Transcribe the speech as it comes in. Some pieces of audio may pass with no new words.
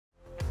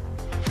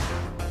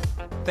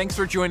Thanks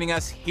for joining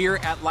us here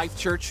at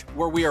Life.Church,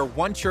 where we are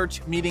one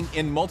church meeting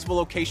in multiple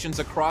locations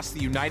across the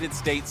United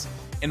States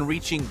and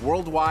reaching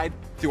worldwide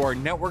through our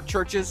network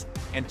churches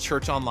and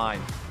church online.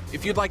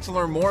 If you'd like to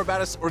learn more about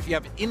us or if you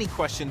have any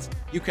questions,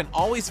 you can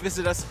always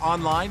visit us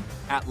online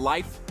at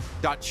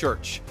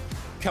Life.Church.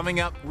 Coming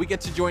up, we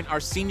get to join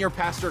our senior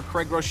pastor,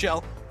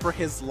 Groeschel, for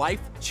his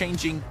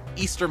life-changing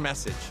Easter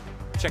message.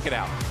 Check it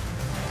out.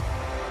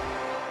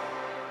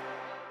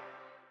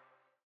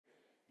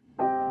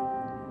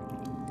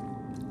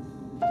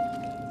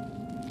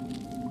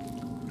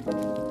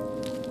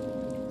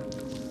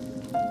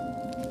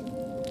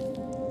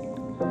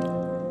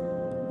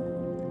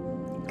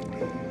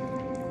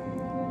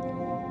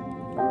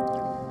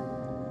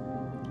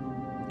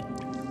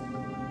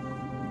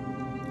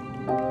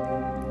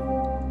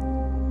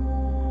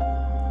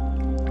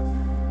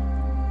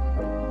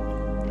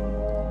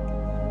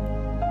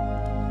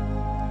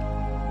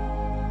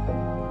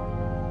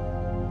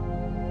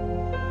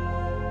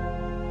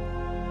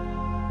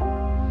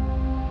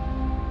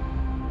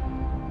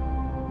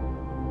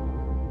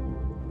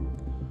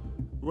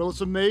 Well,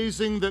 it's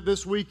amazing that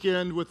this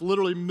weekend, with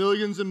literally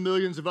millions and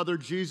millions of other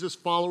Jesus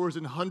followers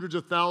and hundreds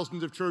of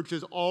thousands of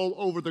churches all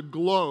over the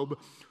globe,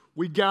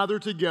 we gather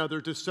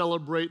together to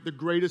celebrate the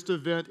greatest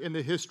event in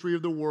the history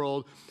of the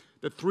world,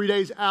 that 3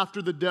 days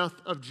after the death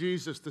of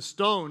Jesus, the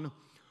stone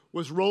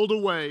was rolled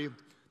away,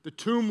 the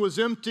tomb was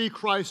empty,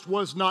 Christ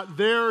was not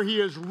there, he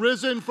is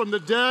risen from the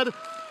dead,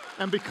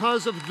 and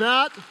because of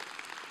that,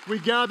 we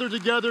gather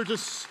together to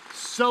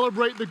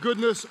celebrate the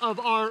goodness of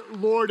our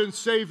Lord and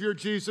Savior,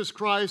 Jesus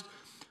Christ.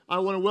 I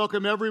want to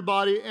welcome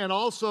everybody, and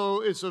also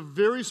it's a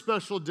very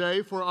special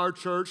day for our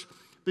church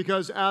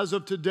because as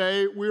of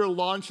today, we are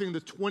launching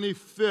the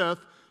 25th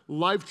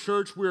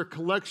Life.Church. We're a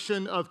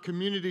collection of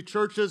community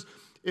churches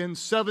in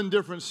 7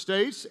 different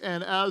states,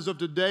 and as of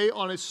today,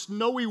 on a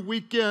snowy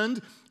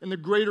weekend in the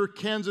greater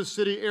Kansas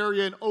City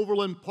area in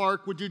Overland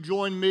Park, would you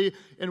join me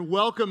in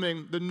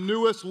welcoming the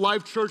newest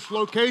Life.Church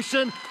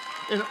location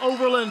in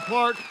Overland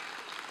Park,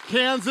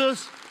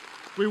 Kansas?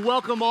 We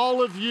welcome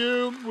all of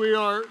you. We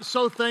are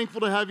so thankful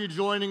to have you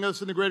joining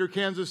us in the greater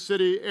Kansas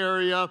City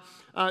area.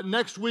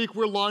 Next week,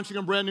 we're launching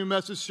a brand new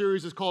message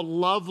series. It's called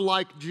Love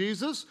Like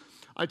Jesus.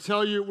 I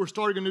tell you, we're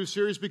starting a new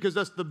series because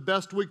that's the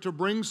best week to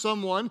bring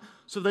someone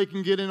so they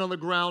can get in on the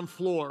ground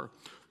floor.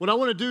 What I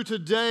want to do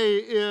today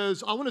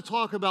is I want to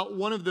talk about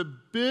one of the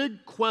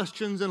big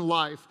questions in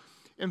life.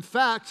 In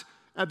fact,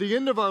 at the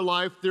end of our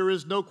life, there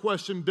is no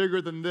question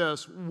bigger than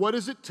this. What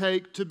does it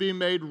take to be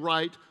made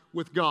right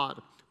with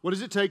God? What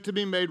does it take to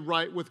be made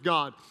right with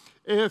God?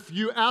 If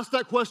you ask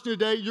that question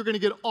today, you're going to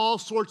get all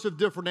sorts of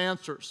different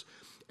answers.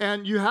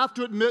 And you have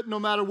to admit, no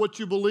matter what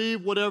you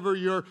believe, whatever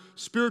your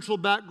spiritual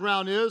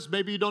background is,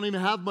 maybe you don't even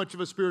have much of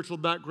a spiritual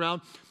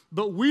background,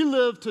 but we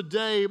live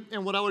today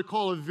in what I would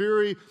call a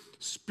very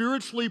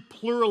spiritually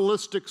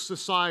pluralistic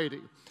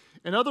society.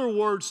 In other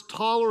words,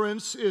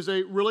 tolerance is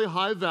a really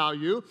high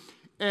value,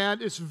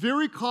 and it's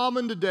very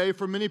common today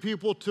for many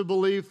people to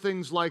believe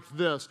things like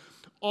this.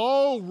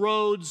 All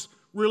roads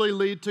really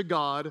lead to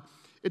God.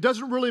 It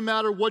doesn't really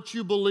matter what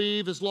you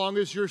believe as long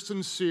as you're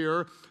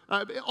sincere.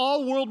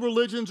 All world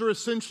religions are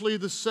essentially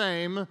the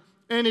same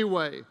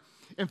anyway.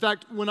 In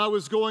fact, when I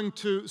was going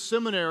to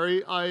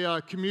seminary,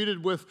 I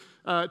commuted with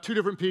 2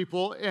 different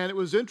people, and it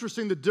was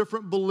interesting the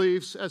different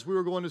beliefs as we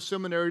were going to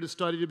seminary to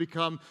study to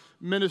become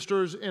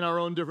ministers in our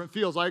own different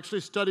fields. I actually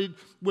studied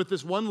with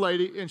this one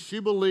lady, and she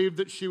believed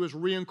that she was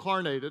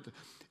reincarnated.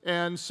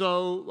 And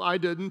so I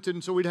didn't,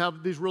 and so we'd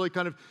have these really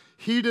kind of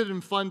heated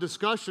and fun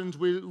discussions.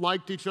 We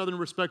liked each other and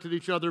respected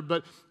each other,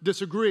 but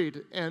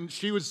disagreed. And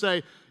she would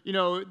say, you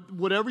know,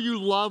 whatever you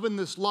love in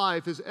this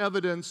life is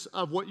evidence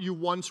of what you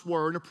once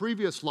were in a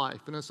previous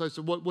life. And so I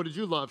said, what did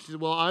you love? She said,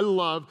 well, I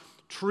love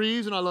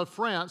trees and I love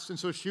France. And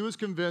so she was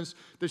convinced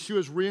that she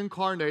was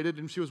reincarnated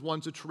and she was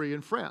once a tree in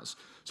France.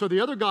 So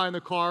the other guy in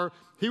the car,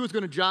 he was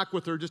going to jack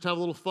with her, just have a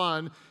little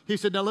fun. He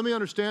said, now let me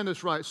understand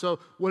this right. So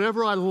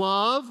whatever I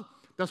love,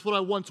 that's what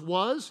I once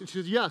was? And she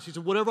said, yes. He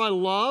said, whatever I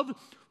loved,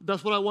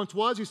 that's what I once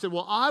was? He said,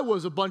 well, I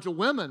was a bunch of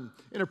women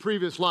in a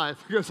previous life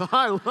because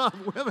I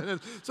love women.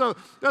 And so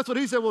that's what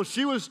he said. Well,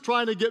 she was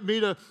trying to get me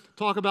to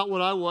talk about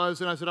what I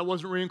was, and I said I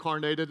wasn't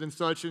reincarnated and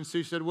such. And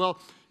she said, well,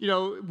 you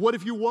know, what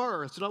if you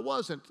were? I said, I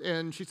wasn't.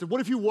 And she said, what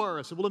if you were?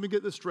 I said, well, let me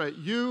get this straight.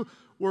 You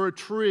were a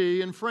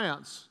tree in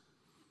France.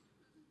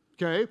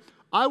 Okay?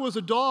 I was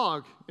a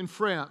dog in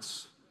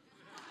France.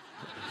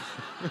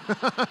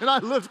 And I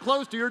lived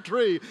close to your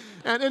tree.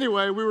 And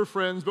anyway, we were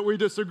friends, but we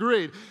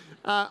disagreed.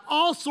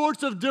 All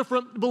sorts of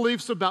different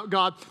beliefs about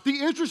God. The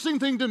interesting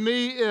thing to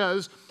me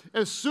is,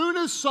 as soon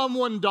as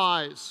someone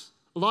dies,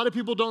 a lot of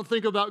people don't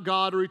think about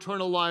God or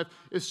eternal life.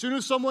 As soon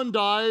as someone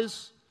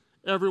dies,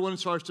 everyone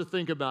starts to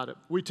think about it.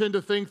 We tend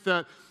to think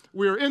that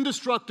we're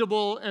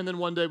indestructible, and then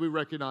one day we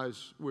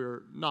recognize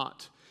we're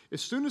not.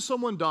 As soon as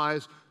someone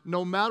dies,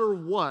 no matter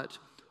what,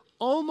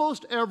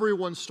 almost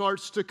everyone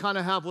starts to kind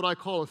of have what I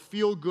call a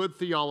feel-good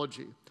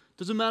theology.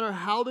 Doesn't matter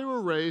how they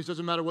were raised,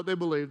 doesn't matter what they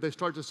believe, they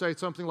start to say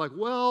something like,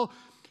 well,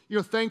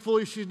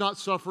 thankfully she's not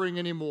suffering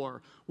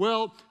anymore.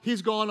 Well,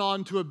 he's gone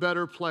on to a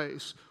better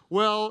place.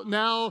 Well,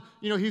 now,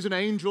 he's an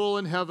angel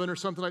in heaven or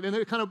something like that. And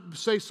they kind of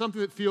say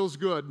something that feels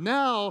good.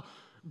 Now,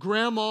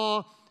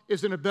 grandma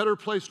is in a better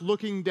place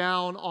looking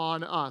down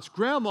on us.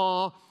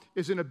 Grandma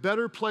is in a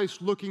better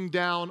place looking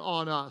down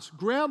on us.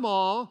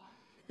 Grandma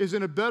is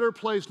in a better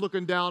place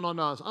looking down on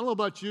us. I don't know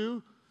about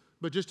you,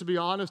 but just to be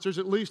honest, there's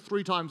at least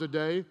 3 times a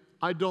day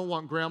I don't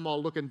want grandma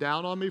looking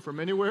down on me from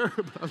anywhere.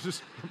 I'm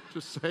just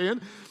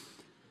saying.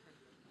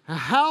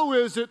 How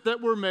is it that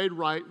we're made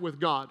right with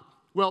God?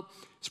 Well,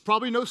 it's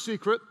probably no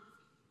secret.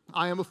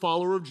 I am a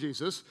follower of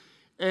Jesus.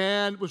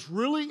 And what's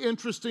really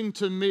interesting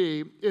to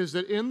me is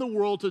that in the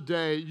world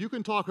today, you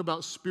can talk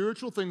about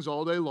spiritual things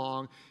all day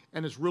long,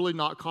 and it's really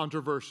not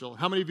controversial.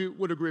 How many of you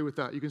would agree with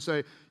that? You can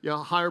say,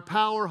 yeah, higher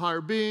power, higher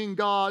being,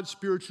 God,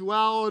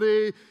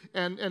 spirituality,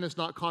 and it's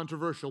not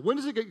controversial. When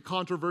does it get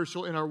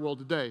controversial in our world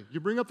today? You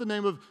bring up the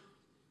name of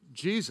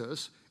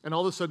Jesus, and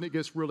all of a sudden it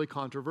gets really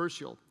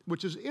controversial,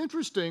 which is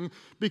interesting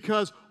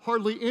because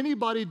hardly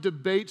anybody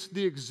debates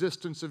the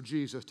existence of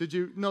Jesus. Did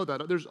you know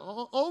that? There's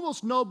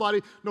almost nobody,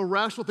 no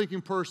rational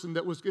thinking person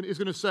that is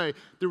going to say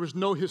there was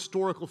no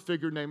historical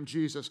figure named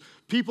Jesus.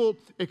 People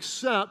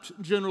accept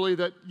generally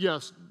that,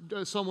 yes,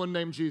 someone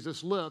named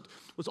Jesus lived.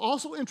 What's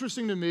also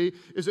interesting to me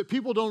is that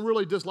people don't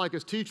really dislike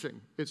his teaching.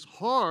 It's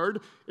hard,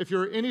 if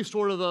you're any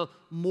sort of a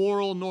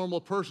moral, normal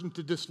person,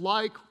 to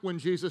dislike when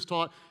Jesus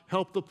taught,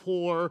 help the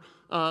poor,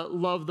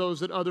 love those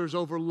that others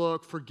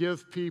overlook,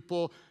 forgive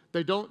people.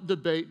 They don't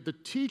debate the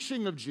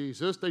teaching of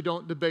Jesus. They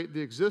don't debate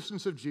the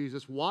existence of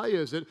Jesus. Why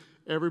is it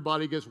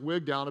everybody gets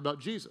wigged out about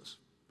Jesus?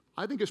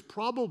 I think it's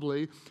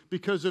probably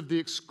because of the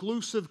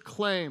exclusive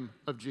claim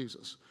of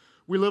Jesus.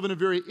 We live in a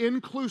very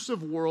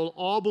inclusive world.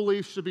 All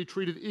beliefs should be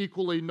treated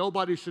equally.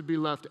 Nobody should be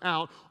left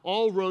out.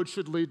 All roads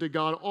should lead to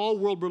God. All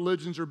world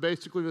religions are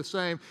basically the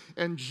same.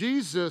 And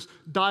Jesus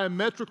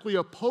diametrically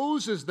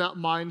opposes that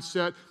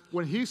mindset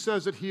when he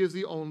says that he is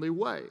the only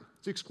way.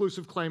 It's the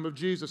exclusive claim of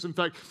Jesus. In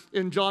fact,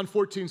 in John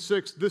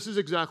 14:6, this is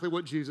exactly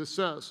what Jesus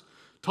says.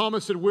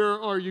 Thomas said, where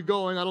are you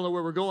going? I don't know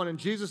where we're going. And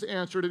Jesus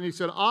answered and he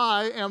said,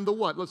 I am the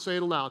what? Let's say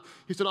it aloud.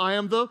 He said, I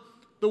am the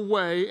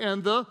way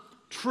and the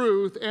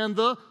truth and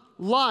the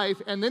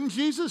life. And then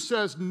Jesus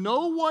says,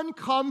 no one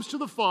comes to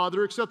the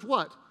Father except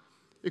what?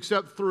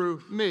 Except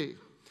through me.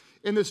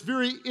 In this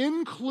very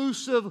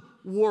inclusive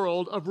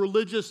world of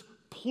religious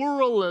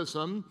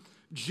pluralism,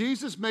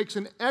 Jesus makes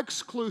an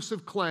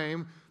exclusive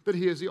claim that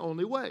he is the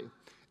only way.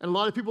 And a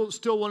lot of people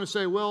still want to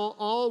say, well,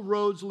 all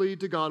roads lead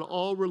to God.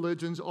 All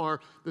religions are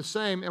the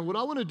same. And what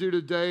I want to do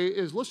today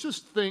is let's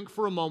just think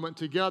for a moment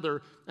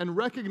together and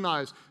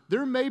recognize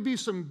there may be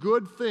some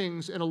good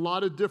things in a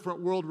lot of different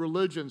world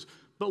religions,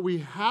 but we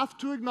have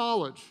to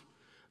acknowledge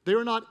they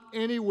are not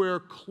anywhere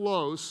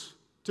close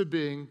to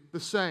being the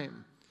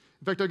same.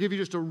 In fact, I'll give you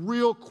just a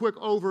real quick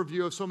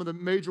overview of some of the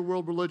major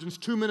world religions,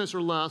 2 minutes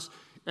or less,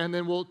 and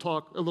then we'll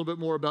talk a little bit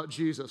more about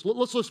Jesus.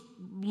 Let's just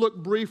look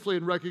briefly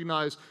and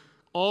recognize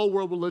all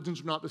world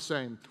religions are not the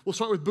same. We'll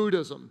start with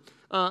Buddhism.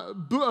 A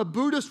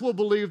Buddhist will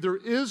believe there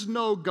is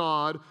no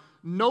God,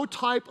 no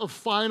type of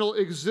final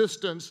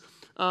existence.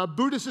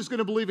 Buddhist is going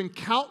to believe in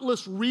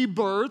countless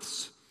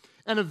rebirths,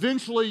 and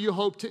eventually you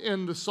hope to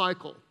end the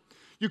cycle.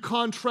 You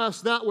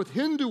contrast that with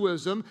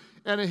Hinduism,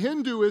 and a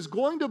Hindu is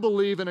going to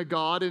believe in a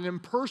God, an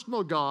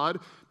impersonal God,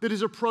 that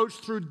is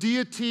approached through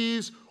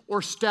deities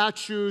or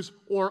statues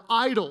or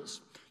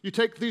idols. You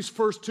take these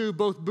first two,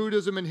 both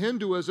Buddhism and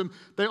Hinduism,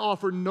 they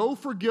offer no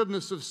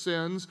forgiveness of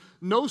sins,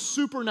 no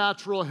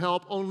supernatural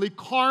help, only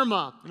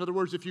karma. In other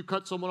words, if you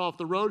cut someone off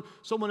the road,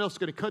 someone else is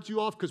going to cut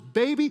you off because,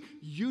 baby,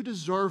 you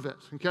deserve it,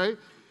 okay?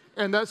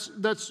 And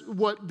that's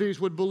what these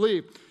would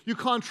believe. You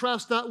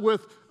contrast that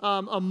with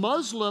a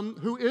Muslim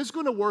who is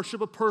going to worship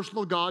a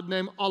personal God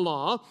named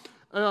Allah.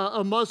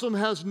 A Muslim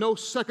has no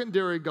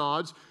secondary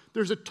gods.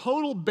 There's a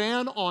total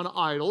ban on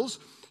idols.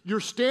 Your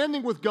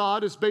standing with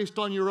God is based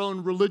on your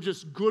own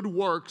religious good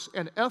works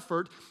and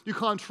effort. You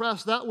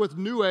contrast that with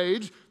New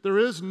Age. There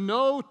is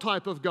no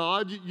type of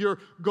God. Your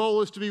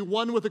goal is to be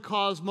one with the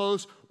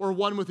cosmos or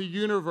one with the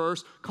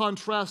universe.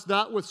 Contrast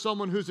that with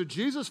someone who's a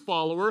Jesus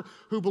follower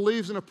who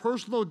believes in a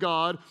personal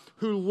God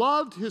who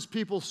loved his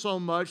people so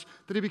much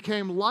that he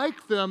became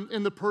like them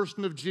in the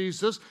person of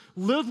Jesus,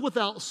 lived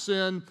without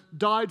sin,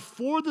 died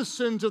for the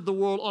sins of the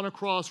world on a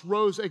cross,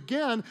 rose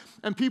again,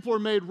 and people are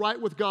made right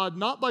with God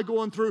not by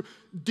going through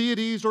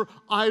deities or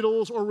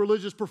idols or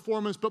religious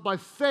performance, but by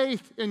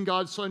faith in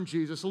God's Son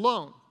Jesus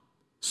alone.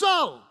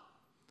 So,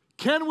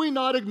 can we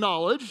not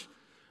acknowledge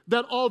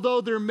that although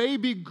there may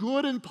be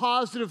good and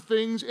positive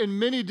things in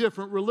many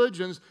different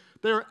religions,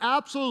 they are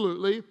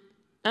absolutely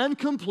and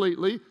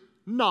completely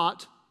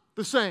not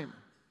the same?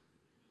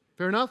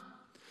 Fair enough?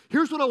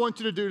 Here's what I want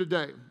you to do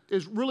today.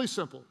 It's really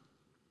simple.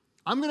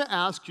 I'm going to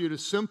ask you to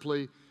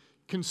simply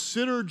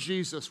consider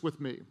Jesus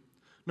with me.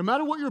 No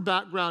matter what your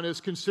background is,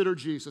 consider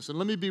Jesus. And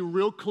let me be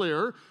real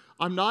clear.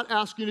 I'm not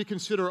asking you to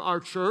consider our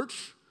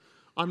church.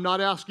 I'm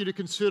not asking you to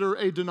consider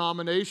a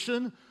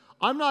denomination.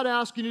 I'm not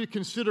asking you to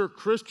consider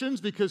Christians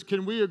because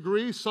can we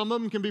agree some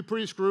of them can be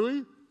pretty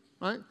screwy?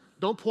 right?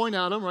 Don't point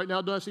at them. Right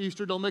now, that's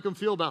Easter. Don't make them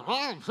feel bad.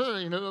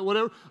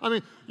 Whatever. I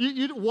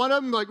mean, one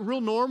of them, like,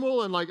 real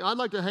normal, and, like, I'd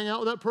like to hang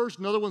out with that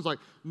person. Another one's, like,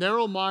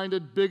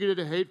 narrow-minded,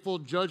 bigoted, hateful,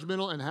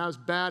 judgmental, and has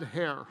bad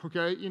hair,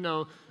 okay?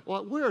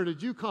 Well, where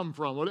did you come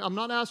from? I'm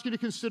not asking you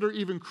to consider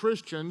even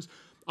Christians.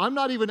 I'm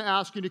not even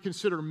asking you to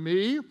consider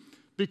me,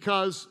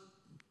 because,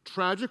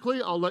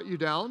 tragically, I'll let you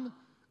down.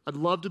 I'd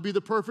love to be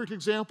the perfect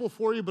example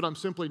for you, but I'm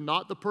simply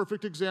not the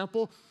perfect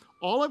example.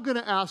 All I'm going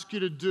to ask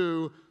you to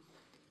do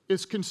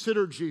is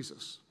consider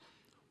Jesus,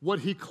 what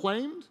he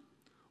claimed,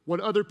 what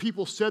other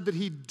people said that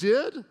he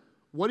did,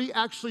 what he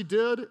actually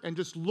did, and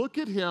just look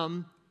at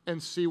him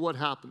and see what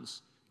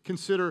happens.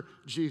 Consider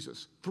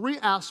Jesus. 3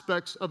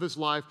 aspects of his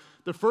life.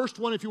 The first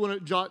one, if you want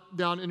to jot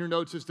down in your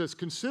notes, is this: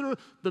 consider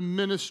the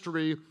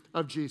ministry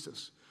of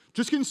Jesus.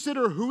 Just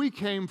consider who he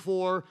came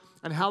for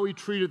and how he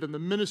treated them, the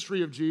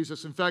ministry of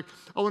Jesus. In fact,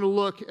 I want to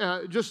look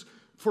at, just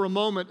for a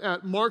moment,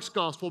 at Mark's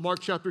gospel, Mark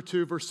chapter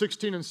 2, verse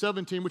 16 and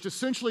 17, which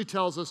essentially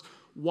tells us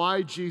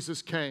why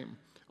Jesus came.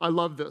 I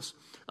love this.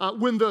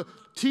 When the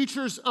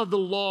teachers of the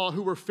law,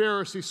 who were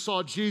Pharisees,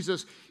 saw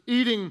Jesus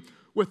eating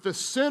with the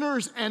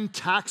sinners and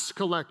tax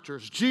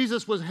collectors,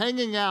 Jesus was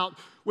hanging out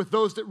with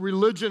those that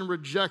religion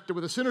rejected,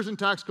 with the sinners and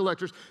tax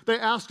collectors. They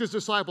asked his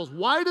disciples,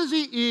 why does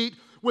he eat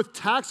with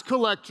tax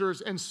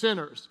collectors and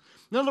sinners?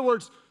 In other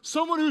words,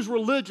 someone who's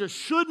religious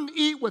shouldn't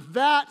eat with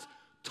that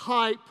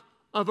type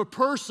of a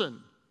person.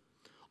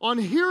 On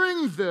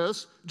hearing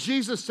this,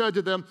 Jesus said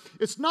to them,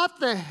 it's not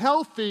the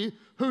healthy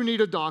who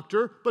need a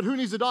doctor, but who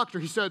needs a doctor?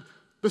 He said,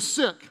 the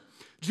sick.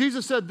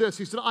 Jesus said this,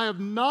 he said, I have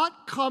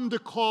not come to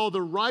call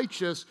the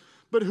righteous,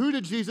 but who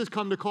did Jesus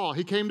come to call?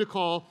 He came to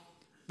call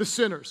the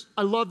sinners.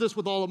 I love this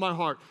with all of my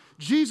heart.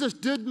 Jesus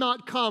did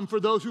not come for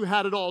those who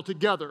had it all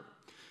together.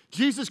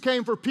 Jesus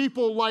came for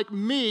people like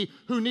me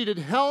who needed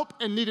help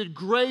and needed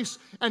grace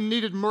and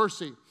needed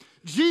mercy.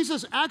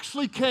 Jesus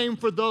actually came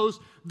for those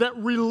that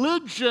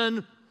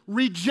religion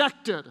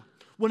rejected.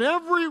 When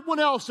everyone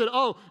else said,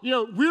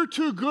 we're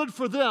too good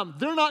for them.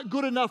 They're not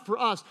good enough for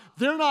us.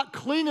 They're not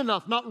clean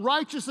enough, not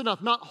righteous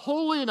enough, not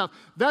holy enough.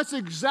 That's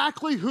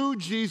exactly who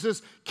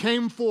Jesus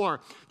came for.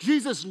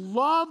 Jesus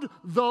loved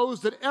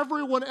those that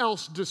everyone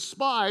else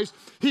despised.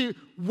 He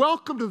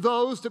welcomed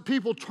those that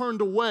people turned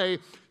away.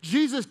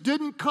 Jesus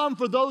didn't come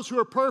for those who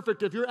are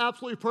perfect. If you're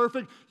absolutely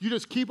perfect, you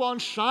just keep on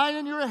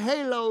shining your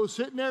halo,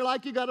 sitting there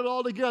like you got it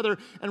all together,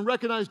 and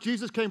recognize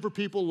Jesus came for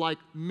people like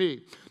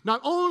me.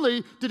 Not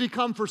only did he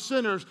come for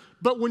sinners,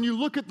 but when you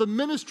look at the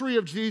ministry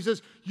of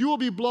Jesus, you will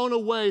be blown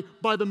away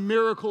by the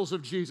miracles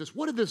of Jesus.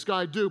 What did this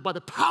guy do? By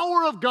the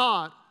power of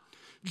God,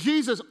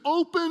 Jesus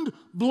opened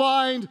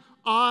blind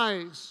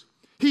eyes.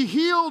 He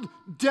healed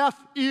deaf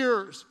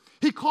ears.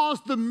 He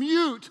caused the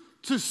mute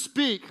to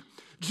speak.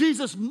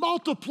 Jesus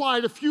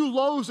multiplied a few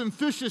loaves and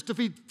fishes to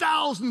feed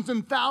thousands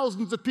and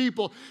thousands of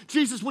people.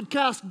 Jesus would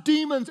cast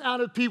demons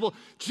out of people.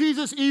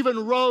 Jesus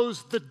even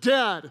rose the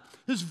dead.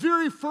 His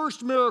very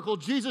first miracle,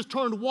 Jesus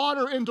turned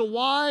water into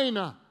wine.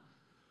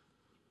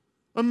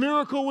 A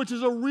miracle which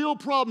is a real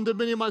problem to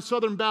many of my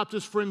Southern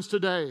Baptist friends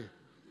today.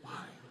 Wine.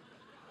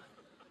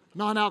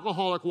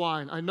 Non-alcoholic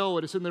wine. I know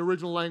it. It's in the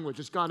original language.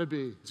 It's got to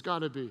be. It's got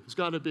to be. It's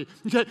got to be.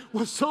 Okay.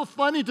 What's so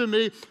funny to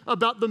me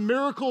about the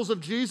miracles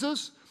of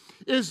Jesus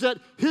is that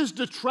his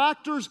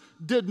detractors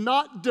did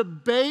not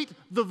debate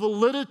the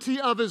validity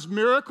of his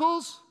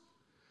miracles.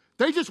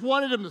 They just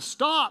wanted him to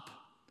stop.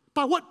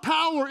 By what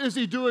power is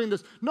he doing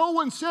this? No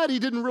one said he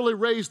didn't really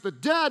raise the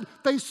dead.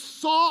 They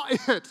saw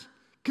it.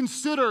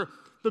 Consider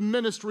the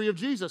ministry of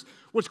Jesus.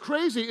 What's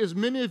crazy is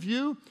many of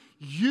you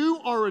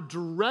are a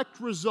direct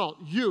result.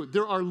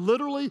 There are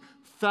literally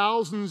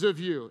thousands of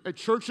you at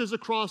churches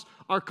across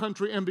our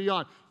country and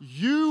beyond.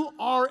 You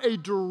are a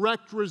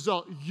direct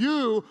result.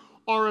 You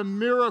are a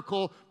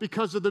miracle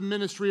because of the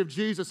ministry of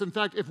Jesus. In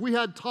fact, if we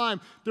had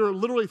time, there are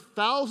literally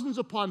thousands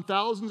upon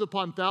thousands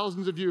upon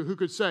thousands of you who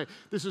could say,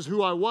 this is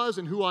who I was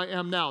and who I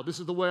am now. This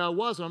is the way I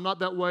was, and I'm not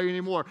that way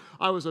anymore.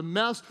 I was a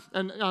mess,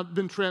 and I've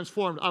been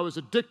transformed. I was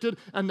addicted,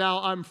 and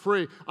now I'm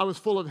free. I was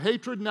full of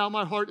hatred, now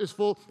my heart is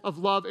full of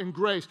love and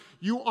grace.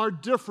 You are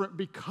different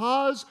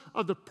because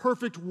of the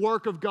perfect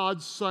work of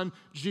God's Son,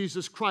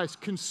 Jesus Christ.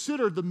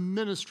 Consider the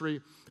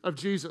ministry of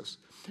Jesus.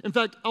 In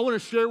fact, I want to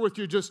share with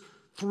you just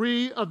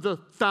 3 of the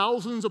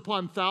thousands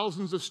upon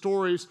thousands of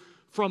stories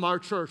from our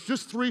church.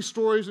 Just 3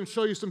 stories, and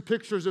show you some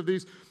pictures of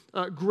these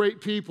great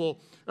people.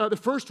 The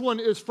first one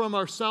is from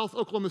our South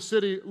Oklahoma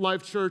City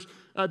Life.Church.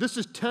 This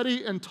is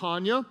Teddy and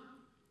Tanya.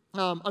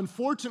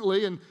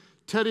 Unfortunately, and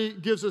Teddy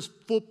gives us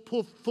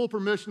full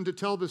permission to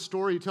tell this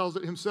story, he tells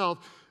it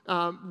himself,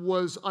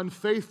 was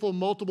unfaithful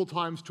multiple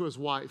times to his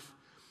wife.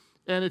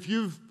 And if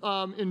you've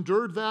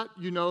endured that,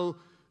 you know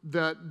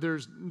that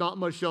there's not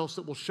much else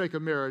that will shake a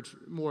marriage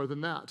more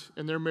than that.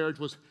 And their marriage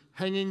was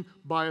hanging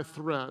by a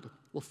thread.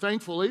 Well,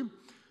 thankfully,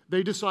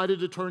 they decided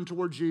to turn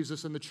toward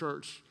Jesus in the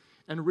church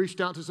and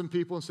reached out to some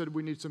people and said,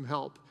 we need some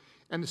help.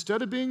 And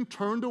instead of being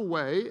turned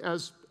away,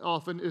 as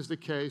often is the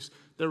case,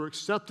 they were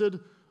accepted,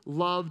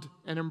 loved,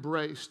 and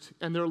embraced.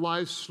 And their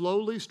lives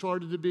slowly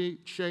started to be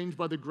changed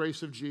by the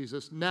grace of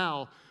Jesus.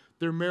 Now,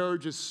 Their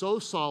marriage is so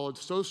solid,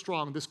 so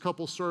strong. This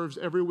couple serves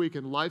every week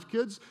in Life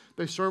Kids.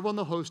 They serve on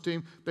the host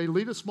team. They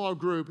lead a small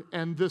group.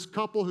 And this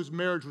couple whose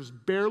marriage was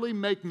barely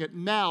making it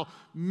now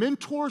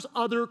mentors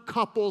other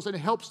couples and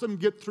helps them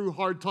get through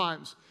hard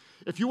times.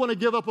 If you want to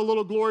give up a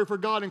little glory for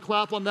God and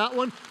clap on that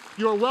one,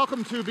 you are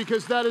welcome to,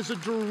 because that is a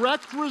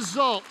direct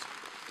result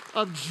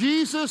of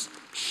Jesus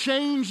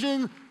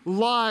changing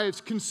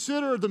lives.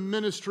 Consider the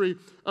ministry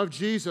of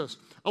Jesus.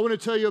 I want to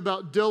tell you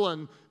about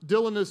Dylan.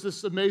 Dylan is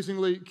this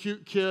amazingly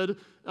cute kid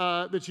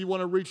that you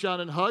want to reach out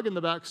and hug in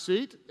the back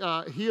seat.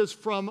 He is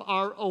from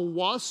our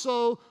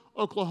Owasso,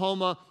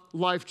 Oklahoma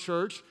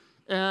Life.Church.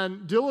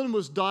 And Dylan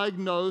was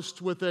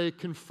diagnosed with a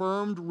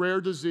confirmed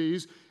rare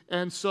disease.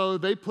 And so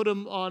they put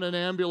him on an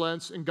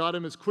ambulance and got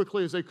him as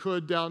quickly as they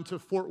could down to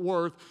Fort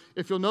Worth.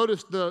 If you'll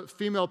notice the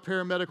female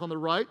paramedic on the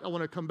right, I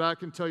want to come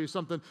back and tell you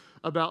something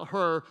about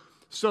her.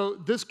 So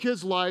this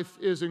kid's life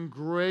is in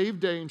grave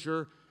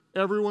danger.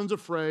 Everyone's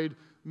afraid.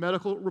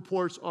 Medical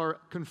reports are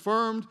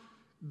confirmed.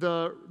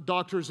 The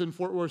doctors in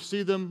Fort Worth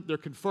see them. They're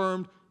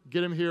confirmed.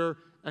 Get him here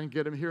and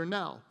get him here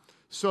now.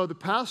 So the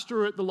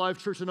pastor at the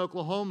Life.Church in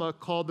Oklahoma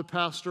called the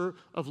pastor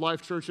of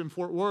Life.Church in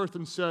Fort Worth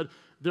and said,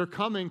 they're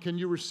coming. Can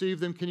you receive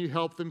them? Can you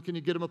help them? Can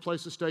you get them a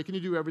place to stay? Can you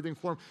do everything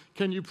for them?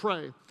 Can you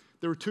pray?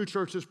 There were 2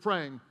 churches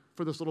praying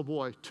for this little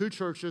boy. 2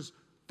 churches,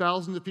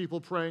 thousands of people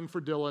praying for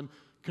Dylan.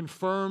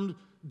 Confirmed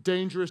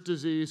dangerous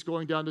disease,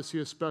 going down to see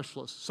a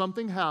specialist.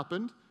 Something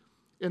happened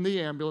in the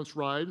ambulance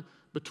ride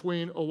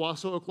between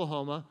Owasso,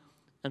 Oklahoma,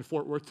 and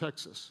Fort Worth,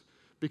 Texas.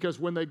 Because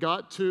when they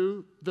got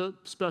to the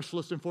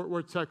specialist in Fort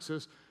Worth,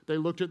 Texas, they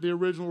looked at the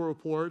original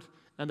report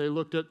and they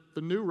looked at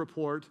the new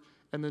report,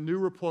 and the new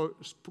report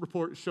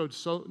showed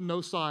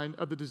no sign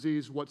of the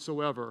disease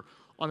whatsoever.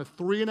 On a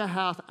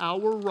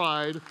 3.5-hour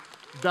ride,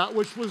 that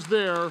which was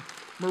there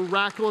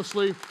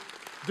miraculously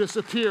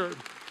disappeared.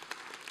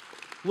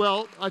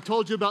 Well, I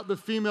told you about the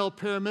female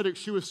paramedic.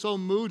 She was so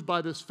moved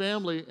by this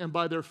family and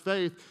by their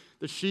faith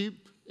that she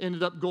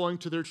ended up going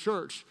to their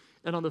church.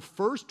 And on the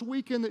first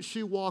weekend that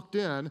she walked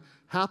in,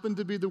 happened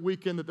to be the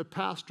weekend that the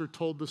pastor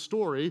told the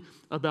story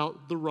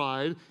about the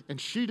ride, and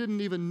she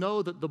didn't even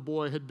know that the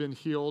boy had been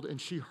healed,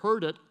 and she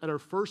heard it at her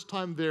first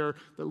time there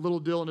that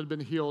little Dylan had been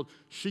healed.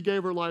 She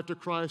gave her life to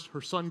Christ. Her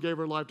son gave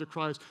her life to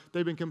Christ.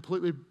 They've been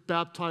completely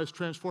baptized,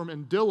 transformed,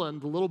 and Dylan,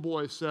 the little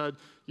boy, said,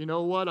 you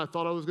know what, I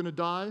thought I was going to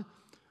die,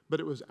 but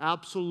it was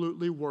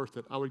absolutely worth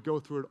it. I would go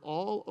through it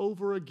all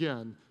over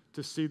again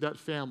to see that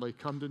family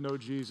come to know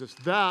Jesus.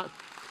 That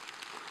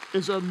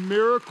is a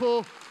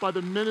miracle by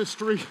the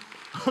ministry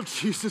of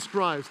Jesus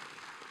Christ.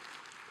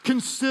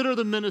 Consider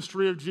the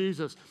ministry of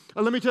Jesus.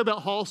 Let me tell you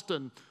about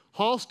Halston.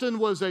 Halston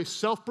was a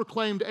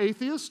self-proclaimed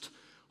atheist.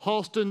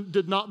 Halston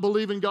did not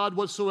believe in God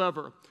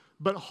whatsoever.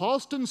 But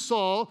Halston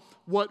saw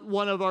what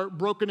one of our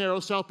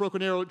South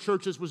Broken Arrow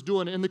churches was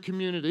doing in the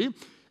community,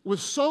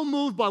 was so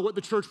moved by what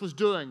the church was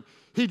doing.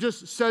 He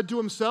just said to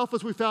himself,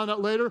 as we found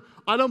out later,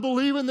 I don't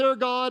believe in their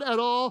God at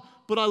all,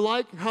 but I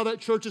like how that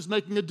church is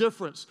making a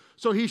difference.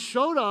 So he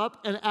showed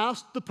up and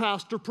asked the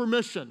pastor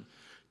permission.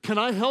 Can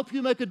I help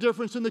you make a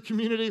difference in the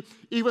community,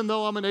 even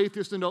though I'm an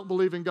atheist and don't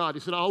believe in God?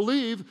 He said, I'll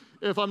leave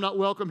if I'm not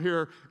welcome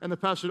here. And the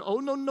pastor said, oh,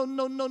 no, no,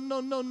 no, no, no,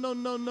 no, no,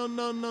 no, no,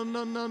 no, no,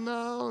 no, no,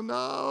 no,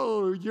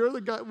 no. You're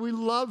the guy. We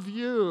love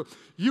you.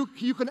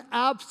 You can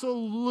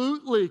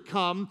absolutely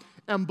come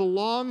and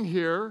belong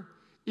here,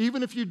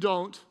 even if you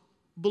don't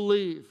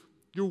believe.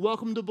 You're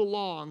welcome to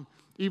belong,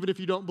 even if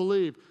you don't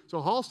believe. So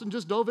Halston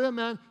just dove in,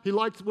 man. He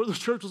liked where the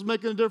church was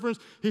making a difference.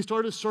 He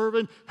started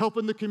serving,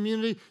 helping the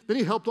community. Then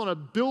he helped on a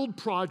build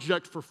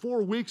project for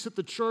 4 weeks at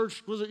the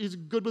church. He's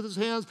good with his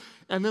hands.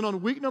 And then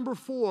on week number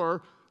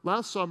 4,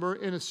 last summer,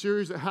 in a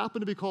series that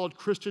happened to be called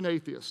Christian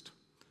Atheist,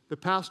 the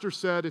pastor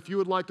said, if you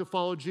would like to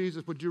follow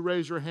Jesus, would you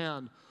raise your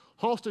hand?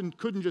 Halston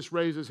couldn't just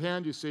raise his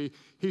hand, you see.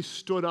 He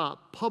stood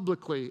up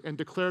publicly and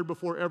declared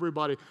before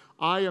everybody,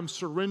 I am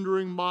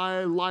surrendering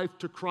my life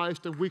to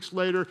Christ. And weeks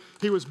later,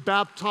 he was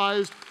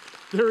baptized.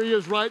 There he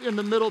is right in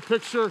the middle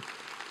picture,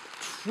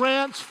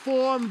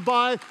 transformed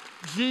by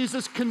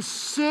Jesus.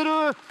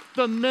 Consider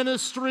the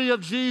ministry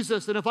of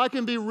Jesus. And if I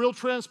can be real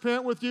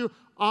transparent with you,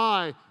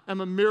 I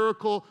am a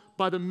miracle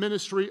by the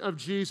ministry of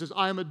Jesus.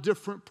 I am a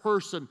different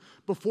person.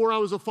 Before I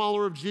was a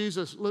follower of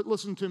Jesus,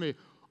 listen to me,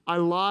 I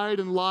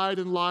lied and lied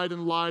and lied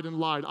and lied and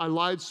lied. I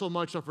lied so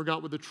much I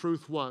forgot what the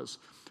truth was.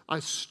 I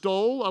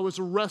stole. I was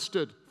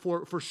arrested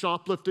for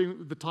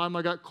shoplifting the time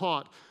I got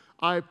caught.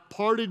 I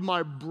partied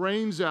my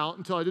brains out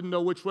until I didn't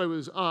know which way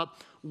was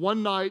up.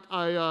 One night,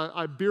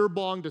 I beer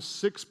bonged a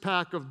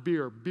 6-pack of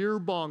beer. Beer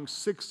bonged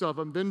 6 of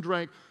them, then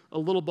drank a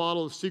little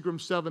bottle of Seagram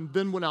 7,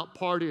 then went out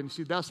partying.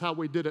 See, that's how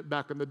we did it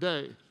back in the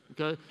day,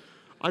 okay?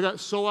 I got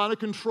so out of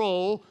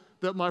control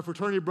that my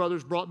fraternity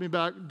brothers brought me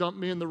back, dumped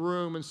me in the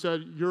room, and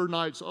said, your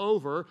night's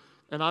over.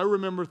 And I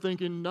remember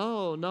thinking,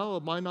 no,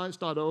 my night's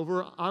not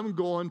over. I'm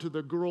going to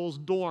the girls'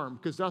 dorm,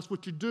 because that's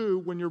what you do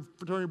when your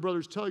fraternity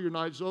brothers tell you your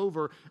night's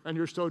over and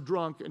you're so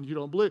drunk and you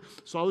don't believe.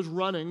 So I was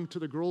running to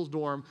the girls'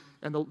 dorm,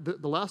 and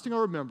the last thing I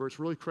remember, it's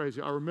really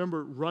crazy, I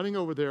remember running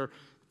over there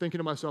thinking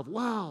to myself,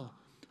 wow,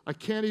 I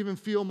can't even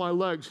feel my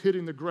legs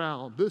hitting the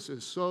ground. This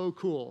is so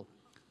cool.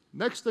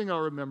 Next thing I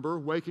remember,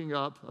 waking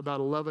up about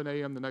 11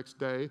 a.m. the next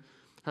day,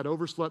 had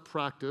overslept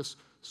practice,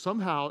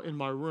 somehow in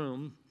my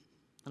room,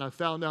 and I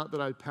found out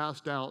that I'd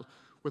passed out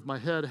with my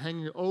head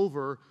hanging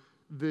over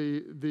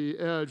the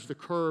edge, the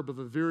curb of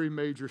a very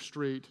major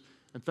street.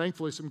 And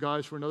thankfully, some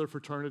guys from another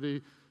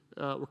fraternity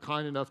were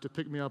kind enough to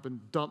pick me up and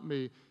dump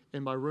me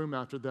in my room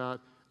after that.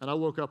 And I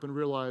woke up and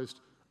realized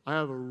I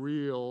have a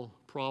real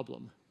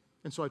problem.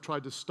 And so I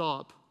tried to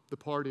stop the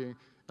partying,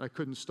 and I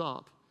couldn't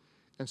stop.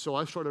 And so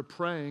I started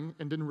praying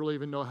and didn't really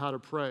even know how to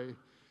pray.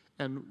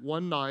 And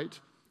one night,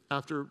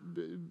 after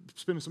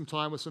spending some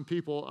time with some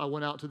people, I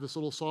went out to this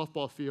little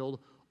softball field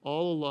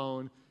all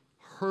alone,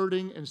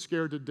 hurting and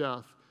scared to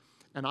death.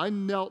 And I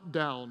knelt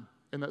down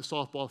in that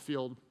softball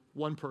field,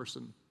 one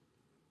person,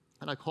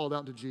 and I called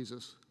out to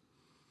Jesus.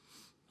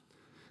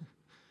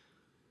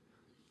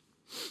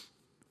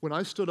 When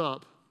I stood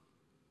up,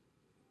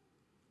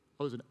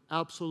 I was an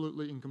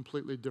absolutely and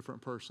completely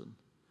different person.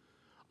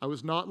 I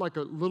was not like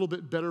a little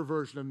bit better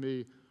version of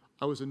me.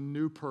 I was a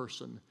new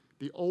person.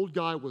 The old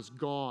guy was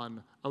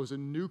gone. I was a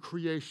new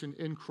creation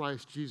in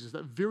Christ Jesus.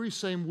 That very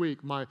same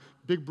week, my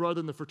big brother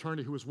in the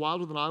fraternity, who was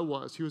wilder than I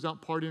was, he was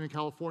out partying in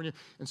California,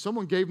 and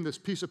someone gave him this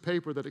piece of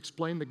paper that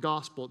explained the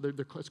gospel.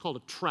 It's called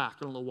a tract.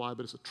 I don't know why,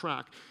 but it's a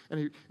tract.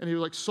 And he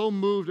was like so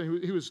moved,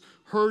 and he was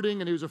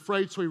hurting, and he was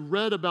afraid, so he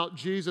read about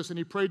Jesus, and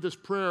he prayed this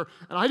prayer.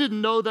 And I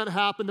didn't know that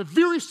happened. The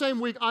very same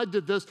week I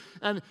did this,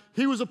 and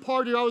he was a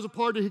partier, I was a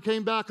partier. He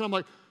came back, and I'm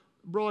like,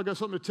 bro, I got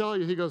something to tell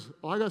you. He goes,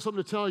 I got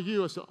something to tell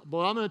you. I said,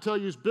 well, I'm going to tell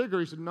you it's bigger.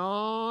 He said, no,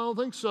 I don't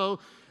think so.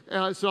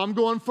 And I said, I'm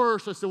going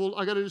first. I said, well,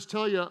 I got to just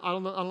tell you, I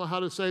don't know how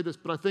to say this,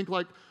 but I think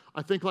like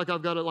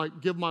I've got to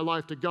give my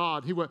life to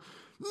God. He went,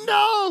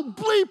 no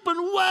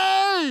bleeping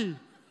way.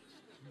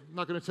 I'm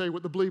not going to tell you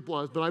what the bleep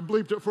was, but I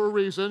bleeped it for a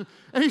reason.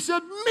 And he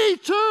said, me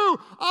too.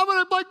 I'm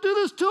going to do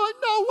this too.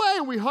 No way.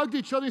 And we hugged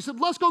each other. He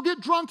said, let's go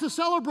get drunk to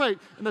celebrate.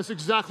 And that's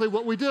exactly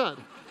what we did.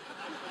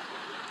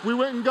 We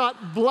went and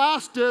got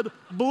blasted,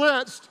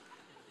 blitzed,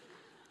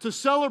 to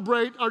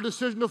celebrate our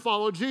decision to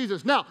follow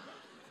Jesus. Now,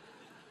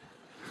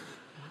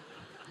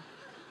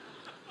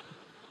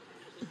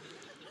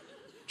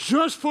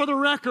 just for the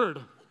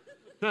record,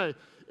 okay,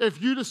 if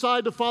you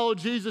decide to follow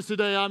Jesus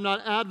today, I'm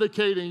not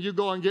advocating you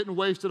go and getting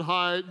wasted,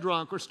 high,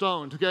 drunk, or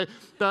stoned, okay?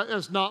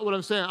 That's not what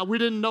I'm saying. We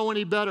didn't know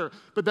any better,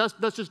 but that's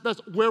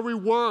where we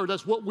were.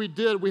 That's what we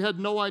did. We had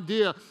no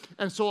idea.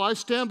 And so I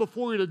stand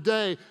before you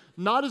today,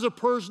 not as a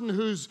person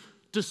who's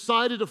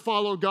decided to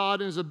follow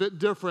God and is a bit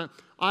different.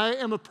 I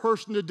am a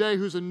person today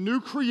who's a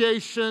new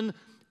creation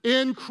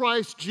in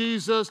Christ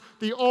Jesus.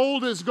 The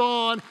old is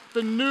gone,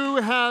 the new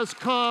has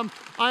come.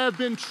 I have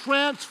been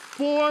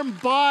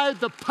transformed by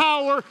the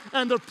power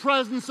and the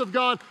presence of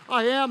God.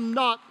 I am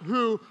not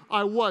who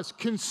I was.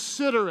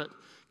 Consider it.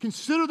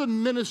 Consider the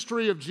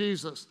ministry of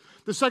Jesus.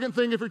 The second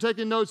thing, if you're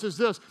taking notes, is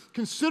this.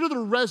 Consider the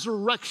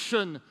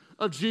resurrection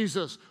of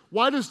Jesus.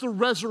 Why does the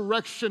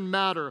resurrection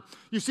matter?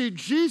 You see,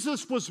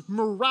 Jesus was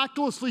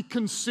miraculously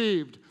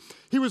conceived.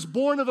 He was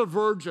born of a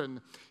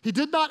virgin. He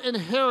did not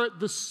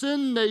inherit the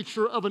sin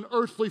nature of an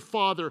earthly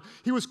father.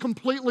 He was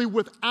completely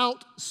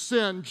without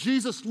sin.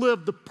 Jesus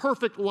lived the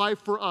perfect life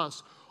for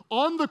us.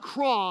 On the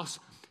cross,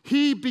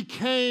 he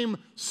became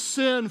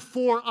sin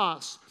for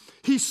us.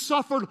 He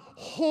suffered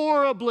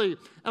horribly.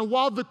 And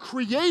while the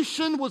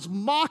creation was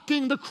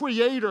mocking the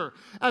Creator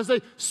as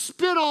they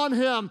spit on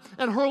him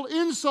and hurl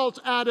insults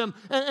at him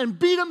and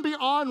beat him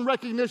beyond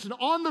recognition,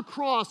 on the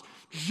cross,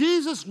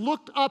 Jesus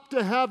looked up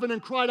to heaven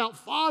and cried out,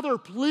 Father,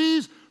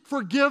 please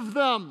forgive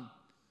them,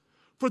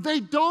 for they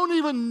don't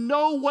even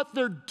know what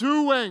they're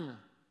doing.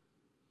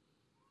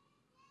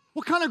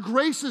 What kind of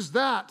grace is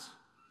that?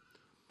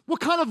 What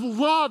kind of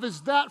love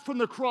is that from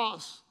the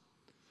cross?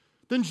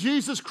 Then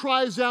Jesus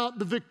cries out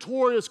the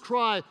victorious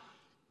cry,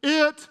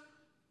 it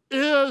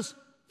is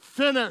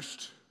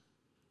finished.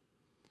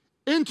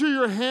 Into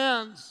your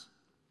hands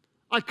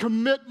I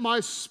commit my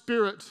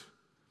spirit.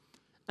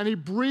 And he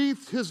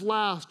breathed his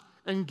last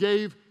and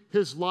gave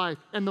his life.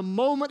 And the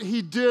moment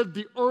he did,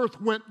 the earth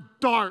went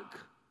dark.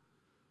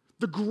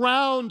 The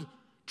ground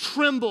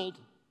trembled.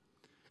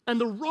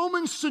 And the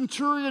Roman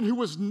centurion, who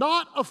was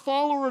not a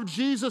follower of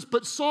Jesus,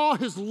 but saw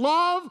his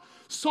love,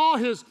 saw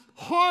his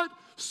heart,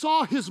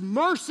 saw his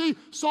mercy,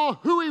 saw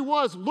who he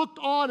was, looked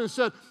on and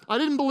said, I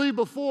didn't believe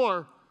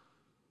before,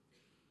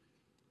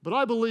 but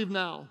I believe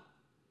now.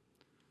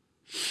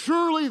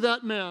 Surely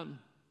that man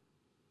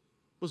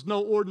was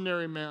no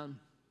ordinary man.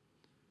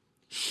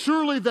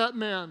 Surely that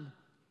man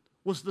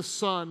was the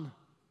Son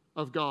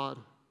of God.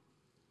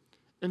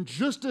 And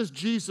just as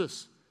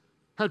Jesus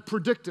had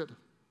predicted,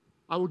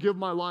 I will give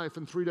my life,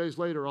 and 3 days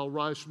later I'll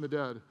rise from the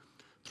dead.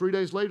 3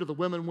 days later, the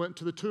women went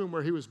to the tomb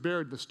where he was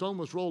buried. The stone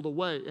was rolled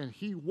away, and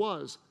he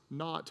was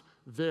not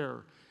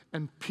there.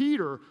 And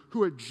Peter,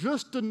 who had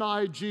just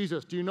denied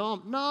Jesus, do you know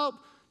him? Nope.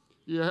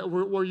 Yeah,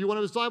 were you one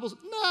of his disciples?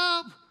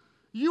 Nope.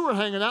 You were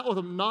hanging out with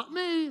him, not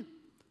me.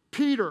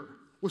 Peter,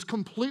 was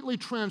completely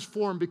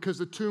transformed because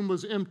the tomb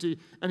was empty,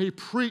 and he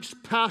preached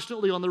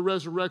passionately on the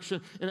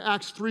resurrection. In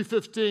Acts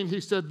 3:15,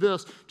 he said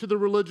this to the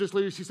religious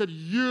leaders. He said,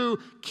 "You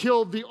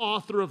killed the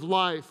author of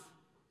life,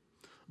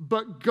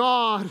 but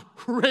God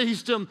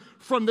raised him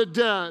from the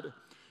dead.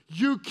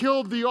 You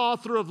killed the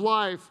author of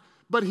life,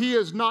 but he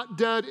is not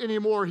dead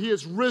anymore. He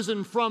is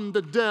risen from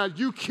the dead.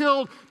 You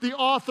killed the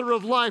author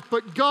of life,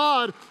 but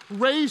God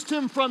raised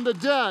him from the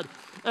dead."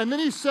 And then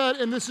he said,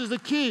 and this is the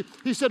key,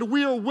 he said,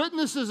 "We are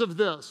witnesses of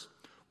this.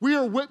 We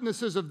are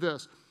witnesses of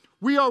this.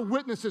 We are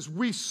witnesses.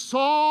 We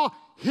saw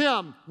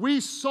him.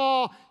 We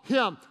saw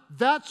him."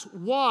 That's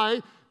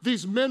why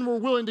these men were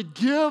willing to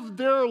give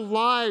their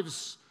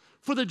lives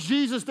for the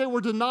Jesus they were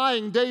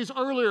denying days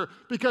earlier,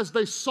 because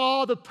they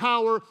saw the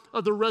power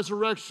of the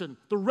resurrection.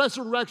 The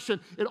resurrection,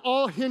 it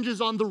all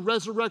hinges on the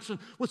resurrection.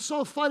 What's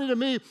so funny to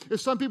me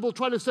is some people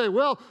try to say,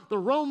 well, the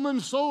Roman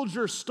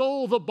soldiers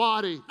stole the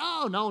body.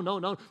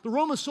 No. The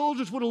Roman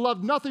soldiers would have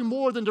loved nothing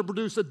more than to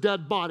produce a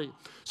dead body.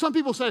 Some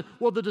people say,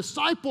 well, the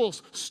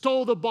disciples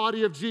stole the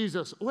body of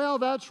Jesus. Well,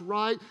 that's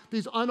right.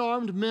 These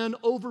unarmed men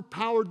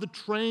overpowered the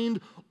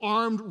trained,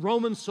 armed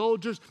Roman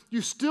soldiers.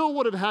 You still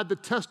would have had the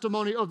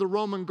testimony of the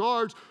Roman guards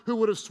who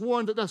would have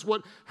sworn that that's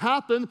what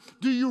happened.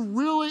 Do you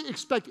really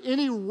expect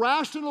any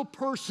rational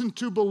person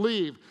to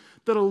believe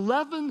that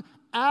 11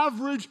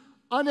 average,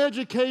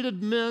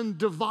 uneducated men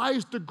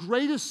devised the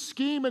greatest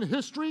scheme in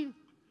history,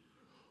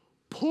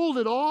 pulled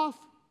it off,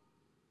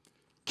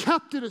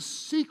 kept it a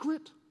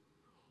secret,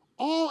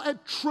 all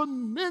at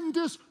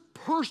tremendous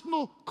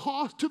personal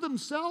cost to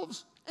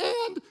themselves,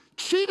 and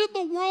cheated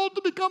the world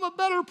to become a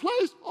better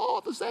place all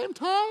at the same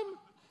time?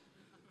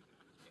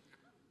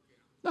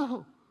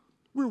 No,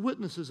 we're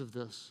witnesses of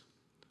this.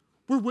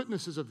 We're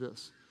witnesses of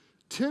this.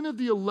 10 of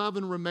the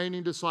 11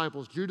 remaining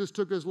disciples, Judas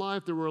took his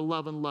life, there were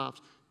 11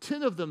 left.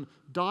 10 of them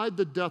died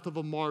the death of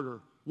a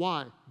martyr.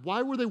 Why?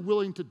 Why were they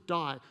willing to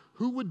die?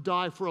 Who would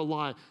die for a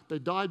lie? They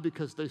died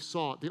because they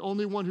saw it. The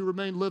only one who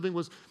remained living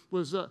was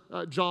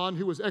John,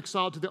 who was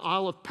exiled to the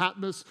Isle of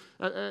Patmos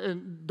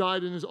and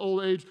died in his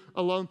old age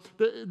alone.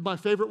 My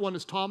favorite one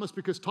is Thomas,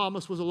 because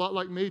Thomas was a lot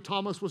like me.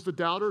 Thomas was the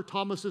doubter.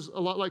 Thomas is a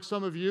lot like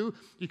some of you.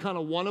 You kind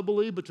of want to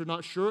believe, but you're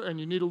not sure, and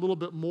you need a little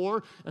bit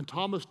more. And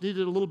Thomas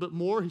needed a little bit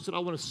more. He said, I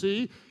want to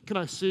see. Can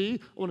I see?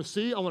 I want to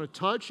see. I want to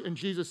touch. And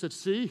Jesus said,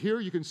 see, here,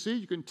 you can see,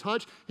 you can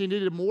touch. He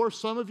needed more.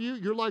 Some of you,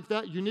 you're like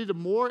that. You needed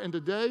more, and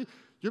today,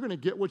 you're going to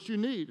get what you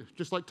need,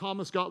 just like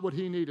Thomas got what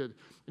he needed.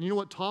 And you know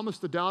what Thomas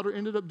the doubter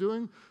ended up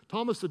doing?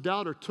 Thomas the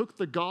doubter took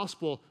the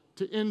gospel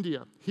to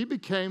India. He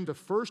became the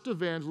first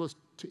evangelist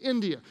to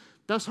India.